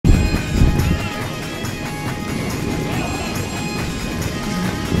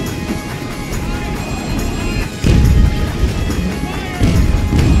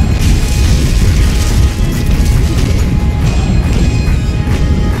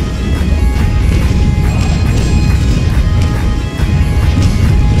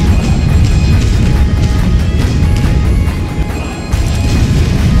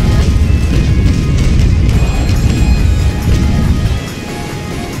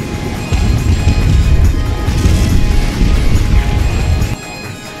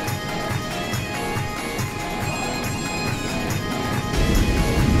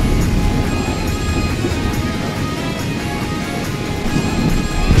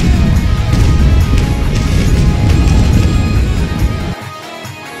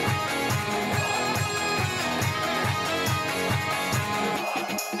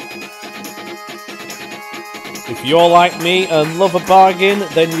you're like me and love a bargain,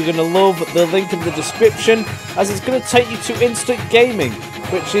 then you're going to love the link in the description, as it's going to take you to Instant Gaming,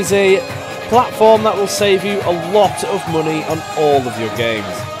 which is a platform that will save you a lot of money on all of your games.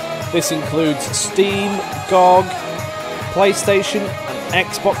 This includes Steam, GOG, PlayStation and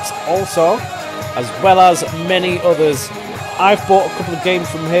Xbox also, as well as many others. I've bought a couple of games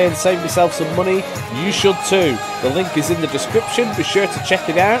from here and saved myself some money. You should too. The link is in the description. Be sure to check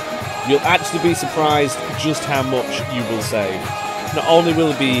it out. You'll actually be surprised just how much you will save. Not only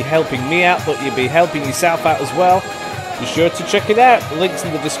will it be helping me out, but you'll be helping yourself out as well. Be sure to check it out. The link's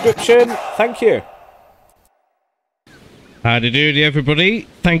in the description. Thank you. Howdy doody everybody,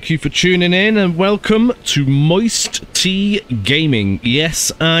 thank you for tuning in and welcome to MoisTea Gaming.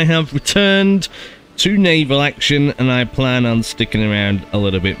 Yes, I have returned to Naval action and I plan on sticking around a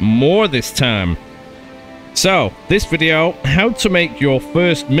little bit more this time. So, this video, how to make your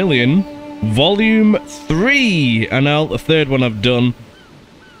first million, volume 3. I know the third one I've done,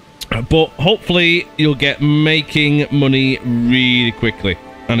 but hopefully you'll get making money really quickly.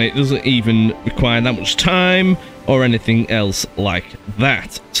 And it doesn't even require that much time or anything else like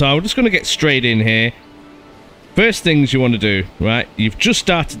that. So I'm just going to get straight in here. First things you want to do, right? You've just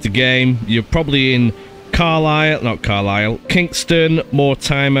started the game. You're probably in Kingston,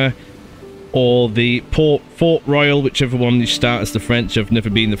 Mortimer, or the Fort Royal, whichever one you start as the French. I've never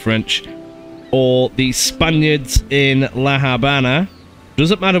been the French. Or the Spaniards in La Habana.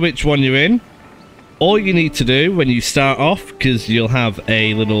 Doesn't matter which one you're in. All you need to do when you start off, because you'll have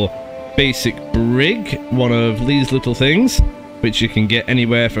a little basic brig, one of these little things, which you can get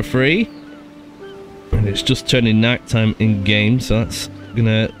anywhere for free. And it's just turning nighttime in game, so that's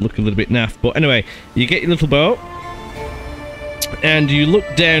gonna look a little bit naff. But anyway, you get your little boat, and you look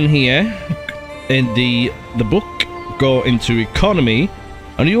down here in the book, go into economy,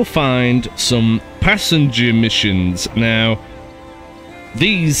 and you'll find some passenger missions. Now,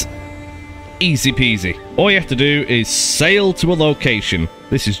 these easy peasy. All you have to do is sail to a location.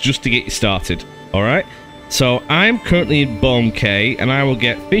 This is just to get you started. Alright? So I'm currently in Bon Cay and I will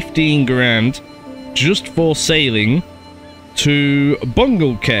get 15 grand just for sailing to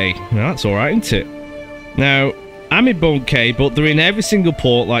Bungle Cay. Now that's alright, isn't it? Now, I'm in Bon Cay, but they're in every single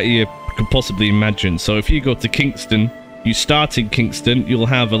port like you could possibly imagine. So if you go to Kingston, you start in Kingston, you'll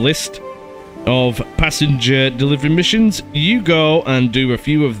have a list of passenger delivery missions. You go and do a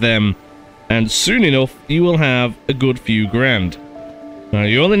few of them, and soon enough, you will have a good few grand. Now,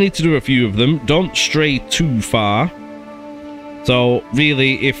 you only need to do a few of them. Don't stray too far. So,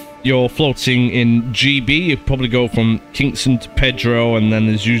 really, if you're floating in GB, you probably go from Kingston to Pedro, and then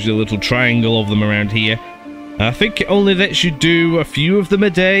there's usually a little triangle of them around here. I think it only lets you do a few of them a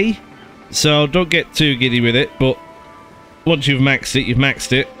day, so don't get too giddy with it, but once you've maxed it, you've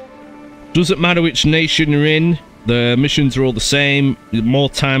maxed it. Doesn't matter which nation you're in. The missions are all the same.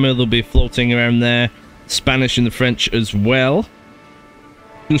 Mortimer, they'll be floating around there. Spanish and the French as well.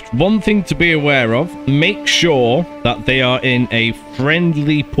 Just one thing to be aware of. Make sure that they are in a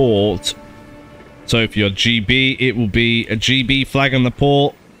friendly port. So if you're GB, it will be a GB flag on the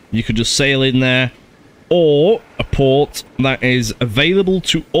port. You could just sail in there. Or a port that is available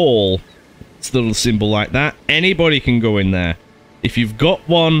to all. It's a little symbol like that. Anybody can go in there. If you've got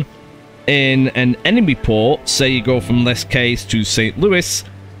one in an enemy port, say you go from Les Cayes to St. Louis,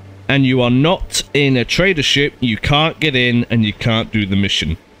 and you are not in a trader ship, you can't get in and you can't do the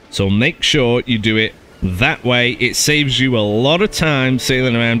mission. So make sure you do it that way. It saves you a lot of time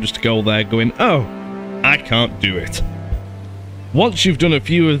sailing around just to go there going, oh, I can't do it. Once you've done a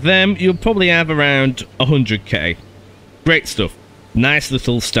few of them, you'll probably have around 100k. Great stuff. Nice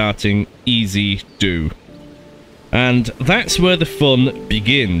little starting easy do. And that's where the fun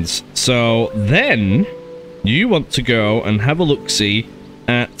begins. So then you want to go and have a look-see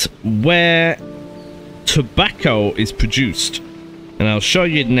at where tobacco is produced. And I'll show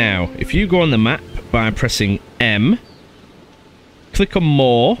you now. If you go on the map by pressing M, click on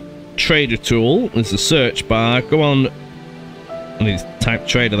More, Trader Tool, there's a search bar, go on, and type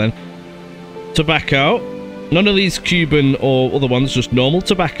Trader then, tobacco, none of these Cuban or other ones, just normal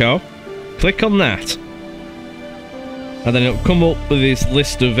tobacco, click on that. And then it'll come up with this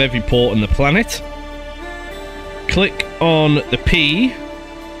list of every port on the planet. Click on the P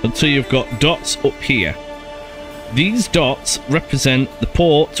until you've got dots up here. These dots represent the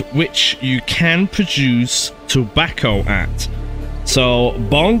port which you can produce tobacco at. So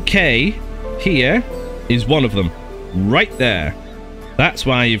Bon Cay here is one of them, right there. That's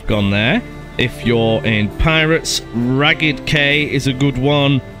why you've gone there. If you're in Pirates, Ragged Cay is a good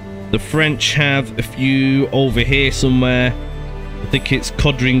one. The French have a few over here somewhere. I think it's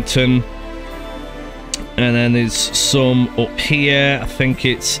Codrington. And then there's some up here. I think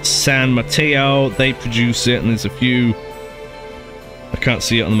it's San Mateo. They produce it, and there's a few. I can't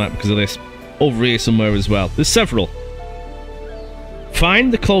see it on the map because of this. Over here somewhere as well. There's several.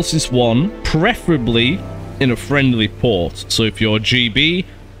 Find the closest one, preferably in a friendly port. So if you're GB,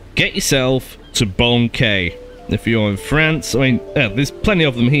 get yourself to Bon Quay. If you're in France, I mean, there's plenty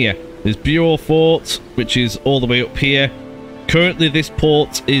of them here. There's Beaufort, which is all the way up here. Currently, this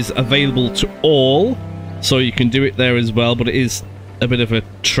port is available to all, so you can do it there as well, but it is a bit of a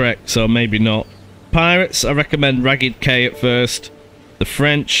trek, so maybe not. Pirates, I recommend Ragged Quay at first. The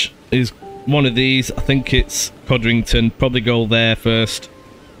French is one of these. I think it's Codrington. Probably go there first.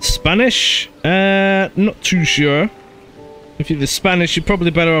 Spanish, not too sure. If you're the Spanish, you're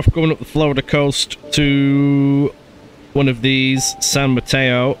probably better off going up the Florida coast to one of these, San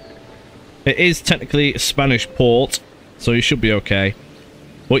Mateo. It is technically a Spanish port, so you should be okay.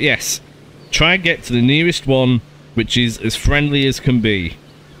 But yes, try and get to the nearest one, which is as friendly as can be.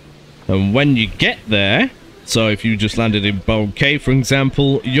 And when you get there, so if you just landed in Bon Quay, for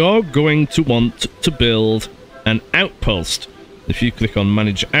example, you're going to want to build an outpost. If you click on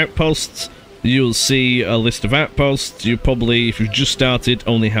Manage Outposts, you'll see a list of outposts. You probably, if you've just started,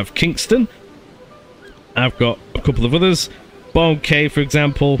 only have Kingston. I've got a couple of others. Bon Quay, for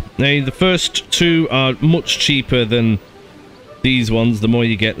example. Now, the first two are much cheaper than these ones. The more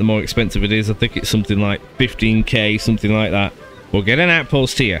you get, the more expensive it is. I think it's something like 15k, something like that. We'll get an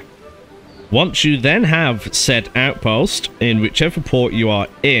outpost here. Once you then have said outpost in whichever port you are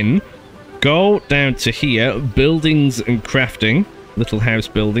in, go down to here, buildings and crafting, little house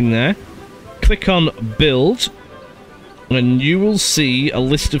building there. Click on build, and you will see a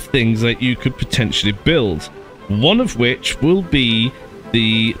list of things that you could potentially build. One of which will be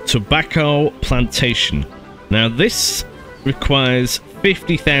the tobacco plantation. Now this requires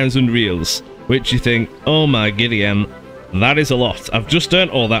 50,000 reals, which you think, oh my Gideon, that is a lot. I've just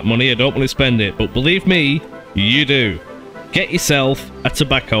earned all that money, I don't want to spend it. But believe me, you do. Get yourself a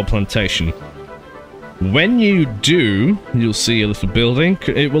tobacco plantation. When you do, you'll see a little building.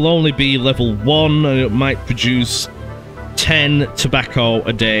 It will only be level 1, and it might produce 10 tobacco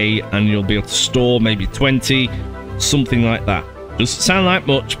a day, and you'll be able to store maybe 20, something like that. Doesn't sound like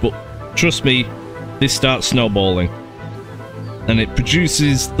much, but trust me, this starts snowballing. And it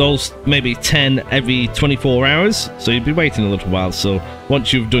produces those maybe 10 every 24 hours, so you'd be waiting a little while. So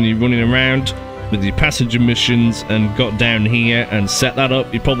once you've done your running around with your passenger missions and got down here and set that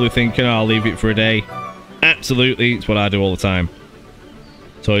up, you're probably thinking, oh, I'll leave it for a day. Absolutely, it's what I do all the time.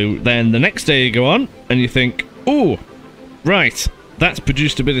 So then the next day you go on and you think, oh, right, that's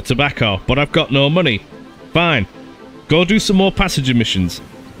produced a bit of tobacco, but I've got no money. Fine, go do some more passenger missions.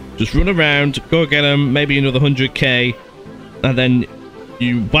 Just run around, go get them, maybe another 100k, and then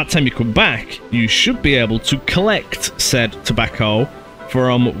by the time you come back, you should be able to collect said tobacco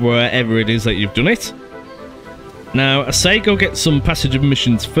from wherever it is that you've done it. Now, I say go get some passenger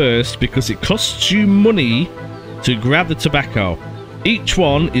missions first because it costs you money to grab the tobacco. Each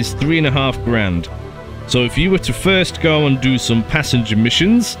one is 3.5 grand. So if you were to first go and do some passenger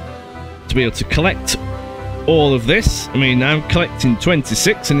missions to be able to collect all of this, I mean, I'm collecting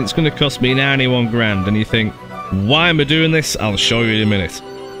 26 and it's going to cost me 91 grand. And you think, why am I doing this? I'll show you in a minute.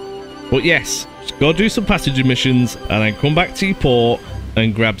 But yes, just go do some passenger missions and then come back to your port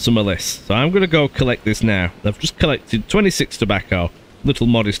and grab some of this. So I'm going to go collect this now. I've just collected 26 tobacco. Little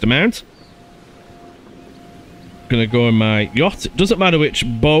modest amount. Going to go in my yacht. It doesn't matter which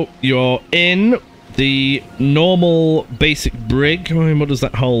boat you're in. The normal basic brig. I mean, what does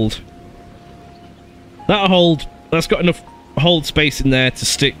that hold? That's got enough hold space in there to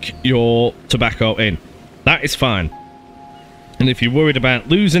stick your tobacco in. That is fine. And if you're worried about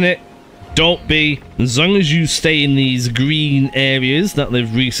losing it, don't be. As long as you stay in these green areas that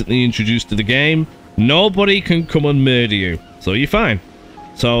they've recently introduced to the game, nobody can come and murder you. So you're fine.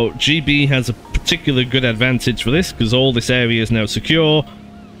 So GB has a particular good advantage for this because all this area is now secure,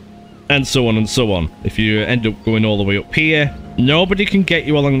 and so on and so on. If you end up going all the way up here, nobody can get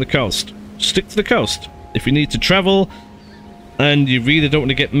you along the coast. Stick to the coast. If you need to travel and you really don't want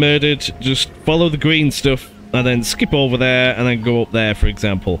to get murdered, just follow the green stuff and then skip over there and then go up there, for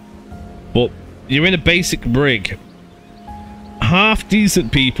example. But you're in a basic brig. Half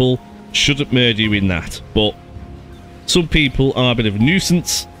decent people shouldn't murder you in that, but some people are a bit of a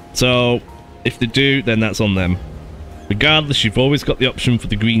nuisance, so if they do, then that's on them. Regardless, you've always got the option for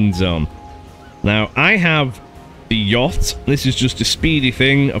the green zone. Now, I have the yacht. This is just a speedy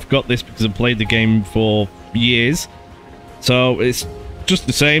thing. I've got this because I've played the game for years. So it's just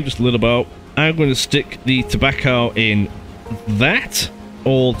the same, just a little boat. I'm going to stick the tobacco in that,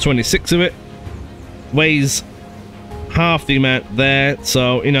 all 26 of it. weighs half the amount there,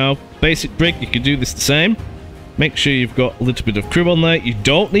 so, you know, basic brig, you can do this the same. Make sure you've got a little bit of crew on there. You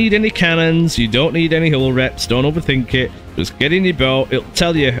don't need any cannons, you don't need any hull reps, don't overthink it. Just get in your boat, it'll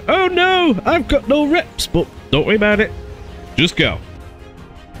tell you, oh no, I've got no reps, but don't worry about it. Just go.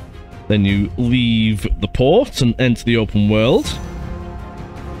 Then you leave the port and enter the open world.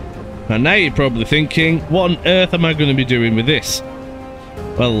 And now you're probably thinking, what on earth am I going to be doing with this?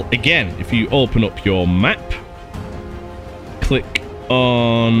 Well, again, if you open up your map, click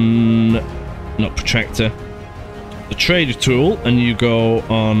on, not protractor, the trader tool, and you go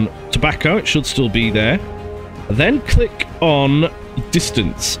on tobacco, it should still be there. Then click on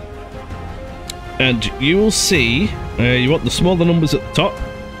distance. And you will see, you want the smaller numbers at the top,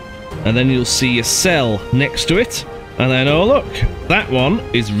 and then you'll see a cell next to it. And then, oh look, that one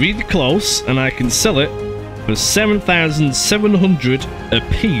is really close, and I can sell it for 7,700 a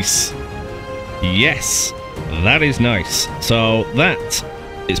piece. Yes, that is nice. So that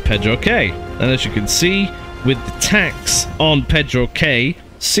is Pedro K. And as you can see, with the tax on Pedro K,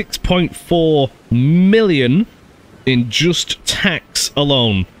 6.4 million in just tax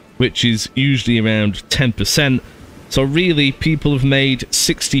alone, which is usually around 10%. So really, people have made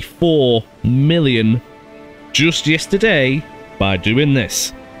 64 million just yesterday by doing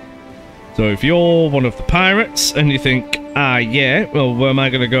this. So if you're one of the pirates and you think, ah yeah, well, where am I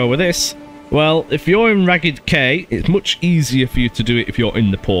going to go with this? Well, if you're in Ragged K, it's much easier for you to do it if you're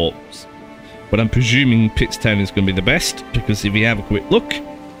in the ports. But I'm presuming Pittstown is going to be the best, because if you have a quick look,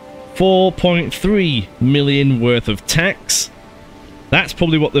 4.3 million worth of tax. That's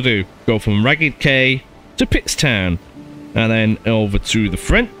probably what they do. Go from Ragged K to Pittstown, and then over to the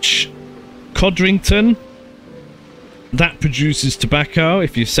French, Codrington. That produces tobacco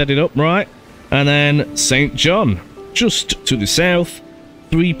if you set it up right. And then St. John, just to the south,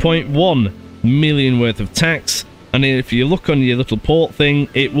 3.1 million worth of tax. And if you look on your little port thing,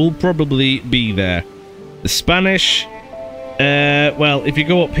 it will probably be there. The Spanish, well, if you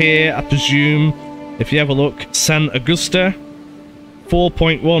go up here, I presume, if you have a look, San Augusta,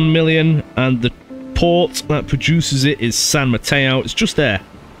 4.1 million, and the port that produces it is San Mateo. It's just there.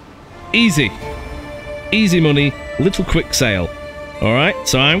 Easy. Easy money, little quick sale. Alright,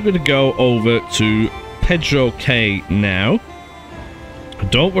 so I'm going to go over to Pedro K now.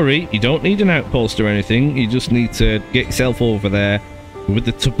 Don't worry, you don't need an outpost or anything. You just need to get yourself over there with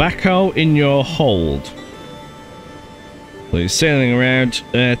the tobacco in your hold. So you're sailing around.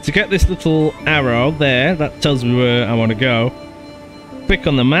 To get this little arrow there, that tells me where I want to go. Click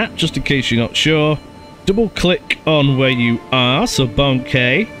on the map, just in case you're not sure. Double click on where you are, so Bon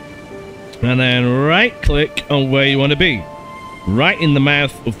K. And then right click on where you want to be. Right in the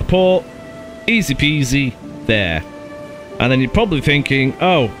mouth of the port. Easy peasy, there. And then you're probably thinking,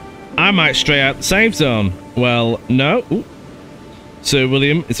 oh, I might stray out the safe zone. Well, no. Ooh. Sir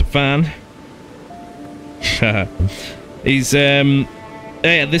William is a fan. He's, yeah,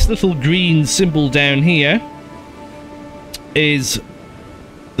 this little green symbol down here is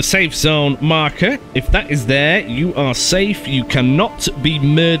the safe zone marker. If that is there, you are safe. You cannot be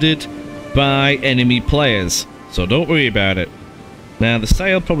murdered by enemy players, so don't worry about it. Now the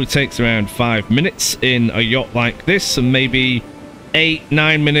sail probably takes around 5 minutes in a yacht like this, and maybe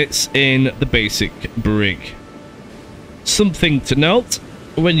 8-9 minutes in the basic brig. Something to note,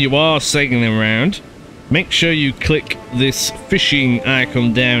 when you are sailing around, make sure you click this fishing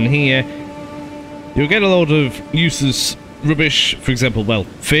icon down here. You'll get a load of useless rubbish, for example, well,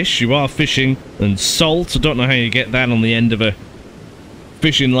 fish, you are fishing, and salt. I don't know how you get that on the end of a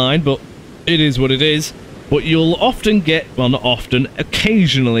fishing line, but it is what it is. But you'll often get, well, not often,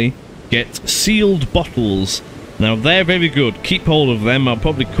 occasionally get sealed bottles. Now they're very good, keep hold of them. I'll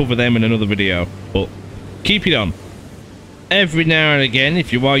probably cover them in another video, but keep it on. Every now and again,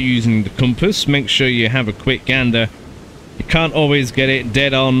 if you are using the compass, make sure you have a quick gander. You can't always get it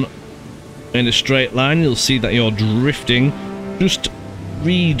dead on in a straight line. You'll see that you're drifting. Just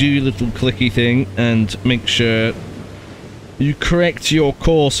redo the little clicky thing and make sure you correct your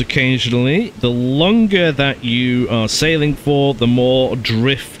course occasionally. The longer that you are sailing for, the more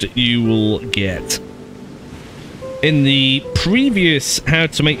drift you will get. In the previous How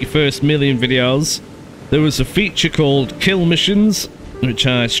to Make Your First Million videos, there was a feature called Kill Missions, which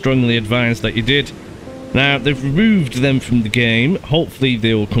I strongly advise that you did. Now, they've removed them from the game. Hopefully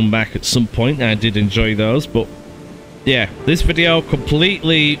they will come back at some point. I did enjoy those, but yeah, this video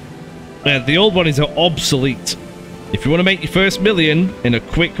completely... the old one is obsolete. If you want to make your first million in a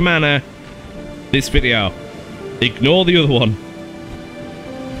quick manner, this video. Ignore the other one.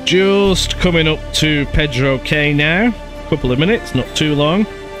 Just coming up to Pedro K now. Couple of minutes, not too long.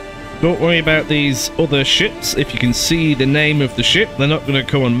 Don't worry about these other ships. If you can see the name of the ship, they're not going to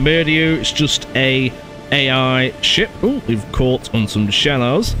come and murder you. It's just a AI ship. Oh, we've caught on some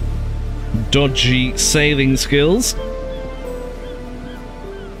shallows. Dodgy sailing skills.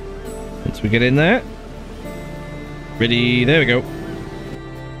 Once we get in there. Ready, there we go.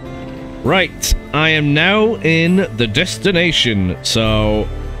 Right, I am now in the destination. So,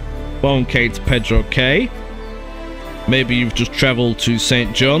 Bon K to Pedro K. Maybe you've just travelled to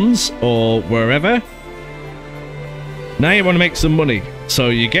St. John's or wherever. Now you want to make some money. So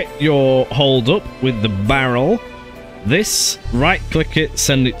you get your hold up with the barrel. This, right click it,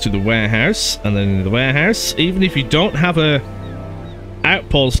 send it to the warehouse. And then in the warehouse, even if you don't have a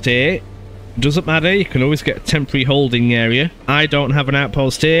outpost here, doesn't matter, you can always get a temporary holding area. I don't have an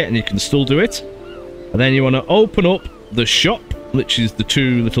outpost here and you can still do it. And then you want to open up the shop, which is the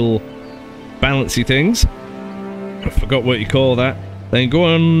two little balancy things. I forgot what you call that. Then go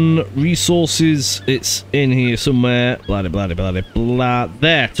on resources. It's in here somewhere. Blah, blah, blah, blah, blah.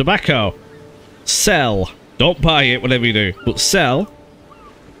 There, tobacco. Sell. Don't buy it, whatever you do. But sell.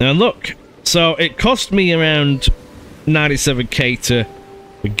 And look. So it cost me around 97k to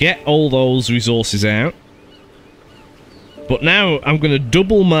get all those resources out. But now I'm going to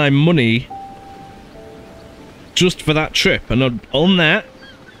double my money just for that trip. And on that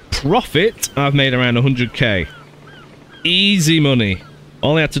profit, I've made around 100k. Easy money.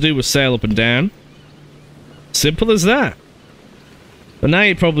 All I had to do was sail up and down. Simple as that. But now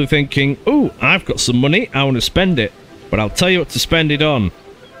you're probably thinking, ooh, I've got some money, I want to spend it. But I'll tell you what to spend it on.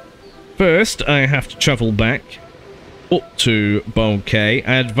 First, I have to travel back up to Bon K.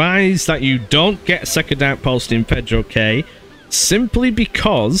 I advise that you don't get a second outpost in Pedro K. Simply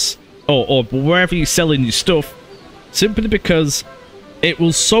because, or wherever you're selling your stuff, simply because it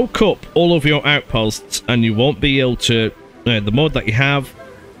will soak up all of your outposts and you won't be able to... the more that you have,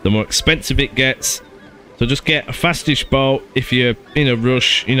 the more expensive it gets. So just get a fastish boat if you're in a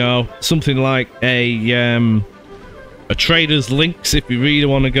rush, you know, something like a trader's links if you really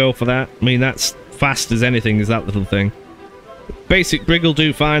want to go for that. I mean, that's fast as anything, is that little thing. Basic brig will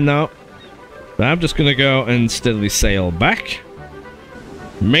do fine though. But I'm just going to go and steadily sail back.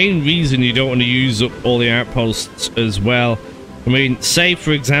 Main reason you don't want to use up all the outposts as well. I mean, say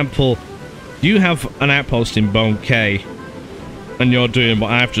for example, you have an outpost in Bon K and you're doing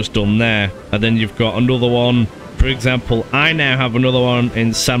what I've just done there, and then you've got another one. For example, I now have another one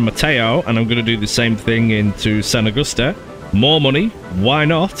in San Mateo, and I'm going to do the same thing into San Augusta. More money, why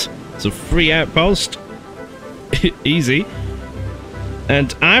not? It's a free outpost. Easy.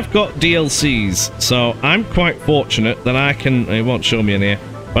 And I've got DLCs, so I'm quite fortunate that I can... It won't show me in here,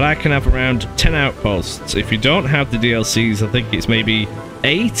 but I can have around 10 outposts. If you don't have the DLCs, I think it's maybe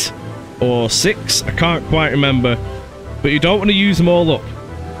 8 or 6. I can't quite remember. But you don't want to use them all up.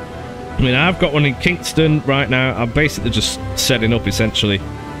 I mean, I've got one in Kingston right now. I'm basically just setting up, essentially.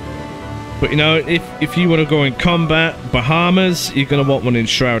 But, you know, if you want to go in combat, Bahamas, you're going to want one in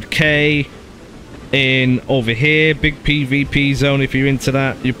Shroud K. In over here, big PvP zone, if you're into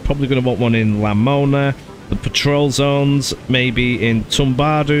that, you're probably going to want one in La Mona. The patrol zones, maybe in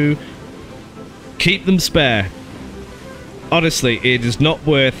Tumbadu. Keep them spare. Honestly, it is not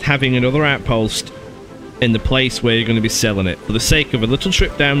worth having another outpost in the place where you're going to be selling it. For the sake of a little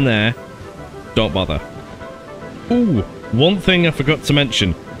trip down there, don't bother. Ooh, one thing I forgot to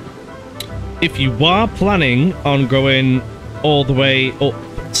mention. If you are planning on going all the way up,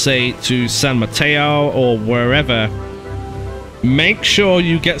 say, to San Mateo or wherever, make sure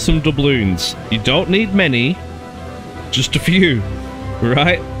you get some doubloons. You don't need many, just a few,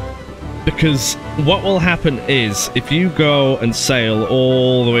 right? Because what will happen is, if you go and sail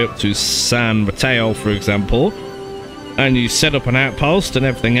all the way up to San Mateo, for example, and you set up an outpost and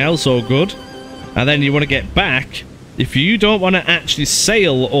everything else all good, and then you want to get back, if you don't want to actually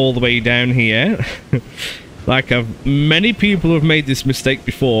sail all the way down here, like many people have made this mistake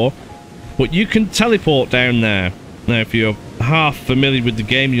before, but you can teleport down there. Now, if you're half familiar with the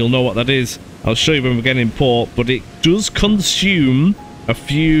game, you'll know what that is. I'll show you when we get in port, but it does consume a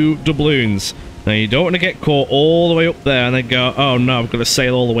few doubloons. Now, you don't want to get caught all the way up there and then go, oh no, I've got to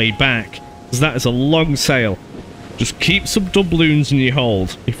sail all the way back, because that is a long sail. Just keep some doubloons in your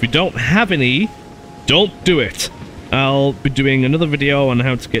hold. If you don't have any, don't do it. I'll be doing another video on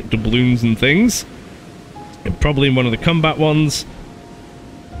how to get doubloons and things, and probably in one of the combat ones.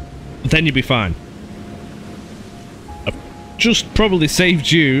 Then you'll be fine. I've just probably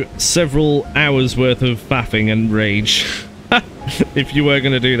saved you several hours worth of faffing and rage. If you were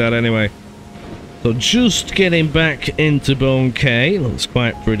going to do that anyway. So just getting back into Bon K. Looks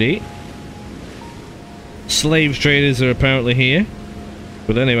quite pretty. Slave traders are apparently here.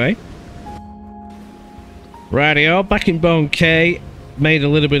 But anyway, Rightio, back in Bone K, made a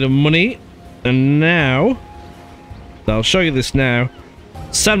little bit of money, and now, I'll show you this now,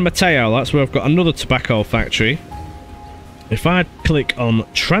 San Mateo, that's where I've got another tobacco factory. If I click on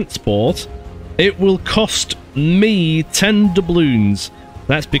transport, it will cost me 10 doubloons.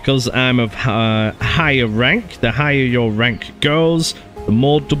 That's because I'm of higher rank. The higher your rank goes, the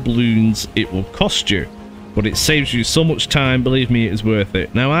more doubloons it will cost you. But it saves you so much time, believe me, it is worth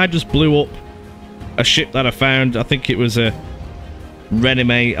it. Now, I just blew up a ship that I found. I think it was a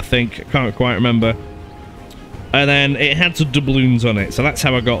Renime, I think. I can't quite remember. And then it had some doubloons on it. So that's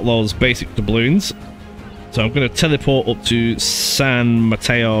how I got those basic doubloons. So I'm going to teleport up to San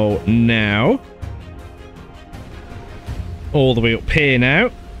Mateo now. All the way up here now.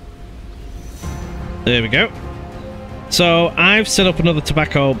 There we go. So I've set up another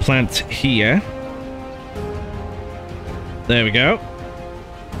tobacco plant here. There we go.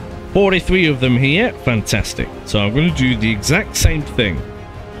 43 of them here. Fantastic. So I'm going to do the exact same thing.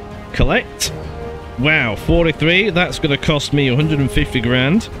 Collect. Wow, 43. That's going to cost me 150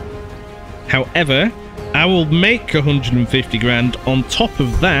 grand. However, I will make 150 grand on top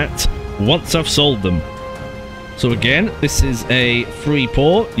of that once I've sold them. So again, this is a free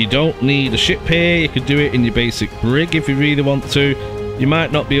port. You don't need a ship here. You can do it in your basic rig if you really want to. You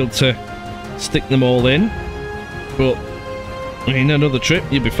might not be able to stick them all in, but in another trip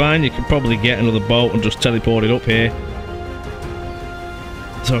you'll be fine. You can probably get another boat and just teleport it up here.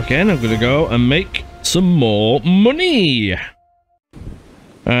 So again, I'm going to go and make some more money.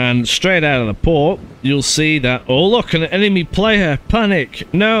 And straight out of the port, you'll see that, oh look, an enemy player,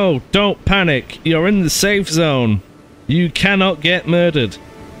 panic. No, don't panic. You're in the safe zone. You cannot get murdered.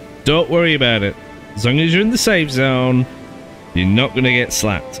 Don't worry about it. As long as you're in the safe zone, you're not going to get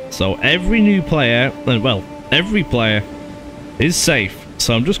slapped. So every new player, well, every player is safe.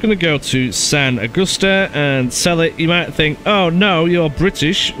 So I'm just going to go to San Augusta and sell it. You might think, oh no, you're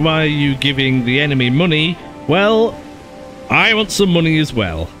British. Why are you giving the enemy money? Well, I want some money as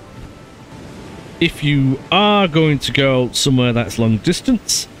well. If you are going to go somewhere that's long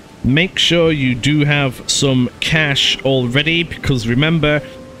distance, make sure you do have some cash already, because remember,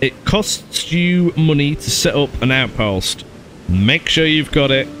 it costs you money to set up an outpost. Make sure you've got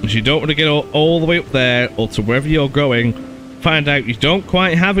it, because you don't want to get all the way up there or to wherever you're going, find out you don't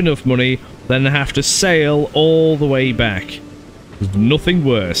quite have enough money, then have to sail all the way back. There's nothing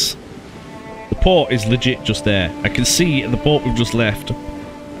worse. The port is legit just there. I can see the port we've just left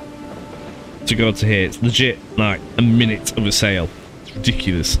to go to here. It's legit like a minute of a sail. It's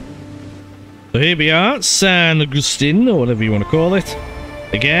ridiculous. So here we are, San Agustin, or whatever you want to call it.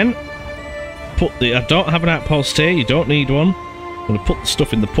 Again, I don't have an outpost here. You don't need one. I'm going to put the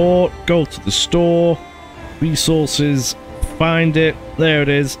stuff in the port, go to the store, resources, find it. There it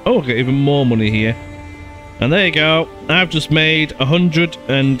is. Oh, I've got even more money here. And there you go. I've just made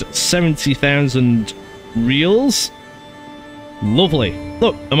 170,000 reals. Lovely.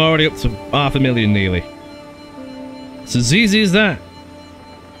 Look, I'm already up to 500,000 nearly. It's as easy as that.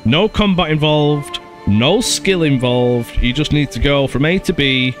 No combat involved. No skill involved. You just need to go from A to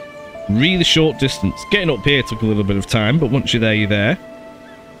B. Really short distance. Getting up here took a little bit of time, but once you're there, you're there.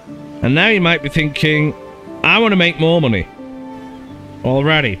 And now you might be thinking, I want to make more money.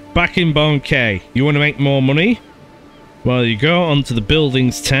 Alrighty, back in Bone K. You want to make more money? Well, you go onto the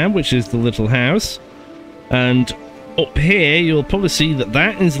buildings tab, which is the little house. And up here, you'll probably see that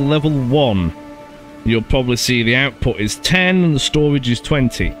that is level 1. You'll probably see the output is 10 and the storage is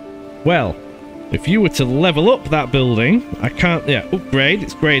 20. Well, if you were to level up that building, I can't, upgrade,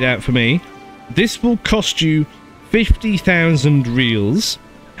 it's grayed out for me. This will cost you 50,000 reals.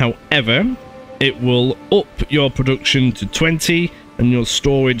 However, it will up your production to 20 and your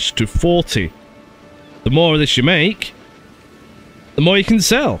storage to 40. The more of this you make, the more you can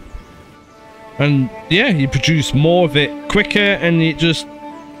sell. And yeah, you produce more of it quicker and it just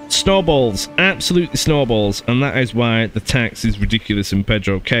snowballs, absolutely snowballs. And that is why the tax is ridiculous in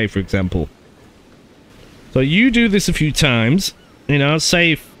Pedro K, for example. So you do this a few times, you know,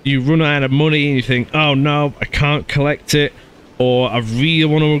 say if you run out of money and you think, oh no, I can't collect it, or I really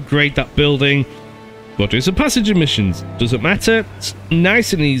want to upgrade that building, go do some passenger missions. Doesn't matter, it's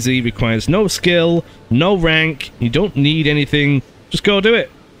nice and easy, requires no skill, no rank, you don't need anything, just go do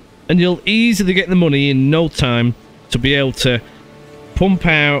it. And you'll easily get the money in no time to be able to pump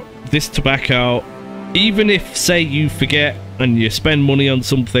out this tobacco. Even if, say, you forget and you spend money on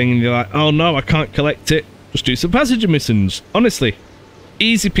something and you're like, oh no, I can't collect it, just do some passenger missions. Honestly,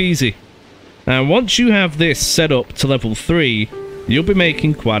 easy peasy. Now, once you have this set up to level 3, you'll be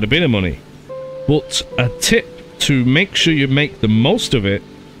making quite a bit of money. But a tip to make sure you make the most of it,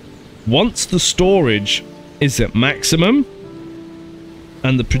 once the storage is at maximum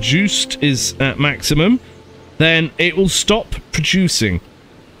and the produced is at maximum, then it will stop producing.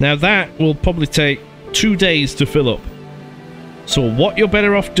 Now that will probably take 2 days to fill up. So what you're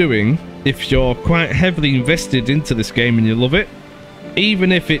better off doing, if you're quite heavily invested into this game and you love it,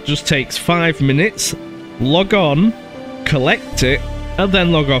 even if it just takes 5 minutes, log on, collect it, and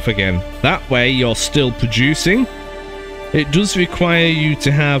then log off again. That way you're still producing. It does require you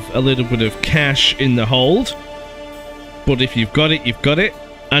to have a little bit of cash in the hold, but if you've got it, you've got it.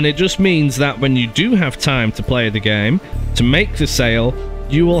 And it just means that when you do have time to play the game, to make the sale,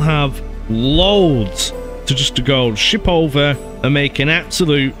 you will have loads to go ship over and make an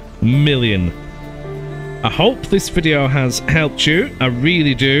absolute million. I hope this video has helped you. I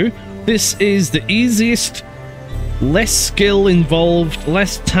really do. This is the easiest, less skill involved,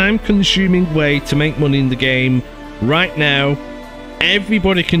 less time consuming way to make money in the game right now.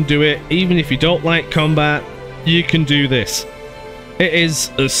 Everybody can do it. Even if you don't like combat, you can do this. It is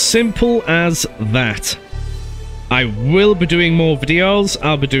as simple as that. I will be doing more videos.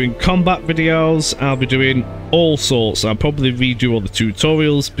 I'll be doing combat videos. I'll be doing all sorts. I'll probably redo all the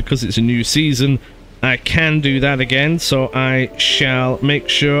tutorials because it's a new season. I can do that again, so I shall make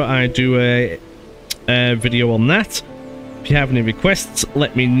sure I do a video on that. If you have any requests,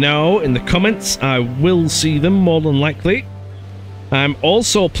 let me know in the comments. I will see them more than likely. I'm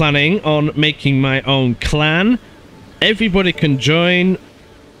also planning on making my own clan. Everybody can join.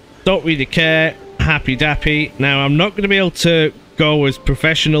 Don't really care. Happy dappy. Now, I'm not going to be able to go as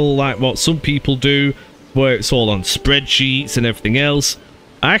professional like what some people do, where it's all on spreadsheets and everything else.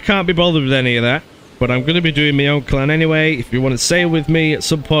 I can't be bothered with any of that, but I'm going to be doing my own clan anyway. If you want to sail with me at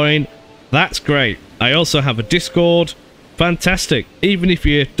some point, that's great. I also have a Discord. Fantastic. Even if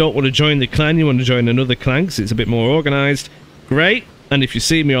you don't want to join the clan, you want to join another clan because it's a bit more organized, great. And if you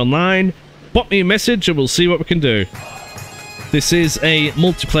see me online, pop me a message and we'll see what we can do. This is a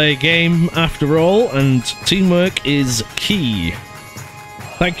multiplayer game after all, and teamwork is key.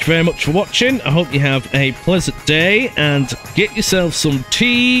 Thank you very much for watching. I hope you have a pleasant day and get yourself some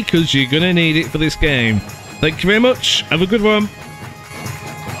tea because you're going to need it for this game. Thank you very much. Have a good one.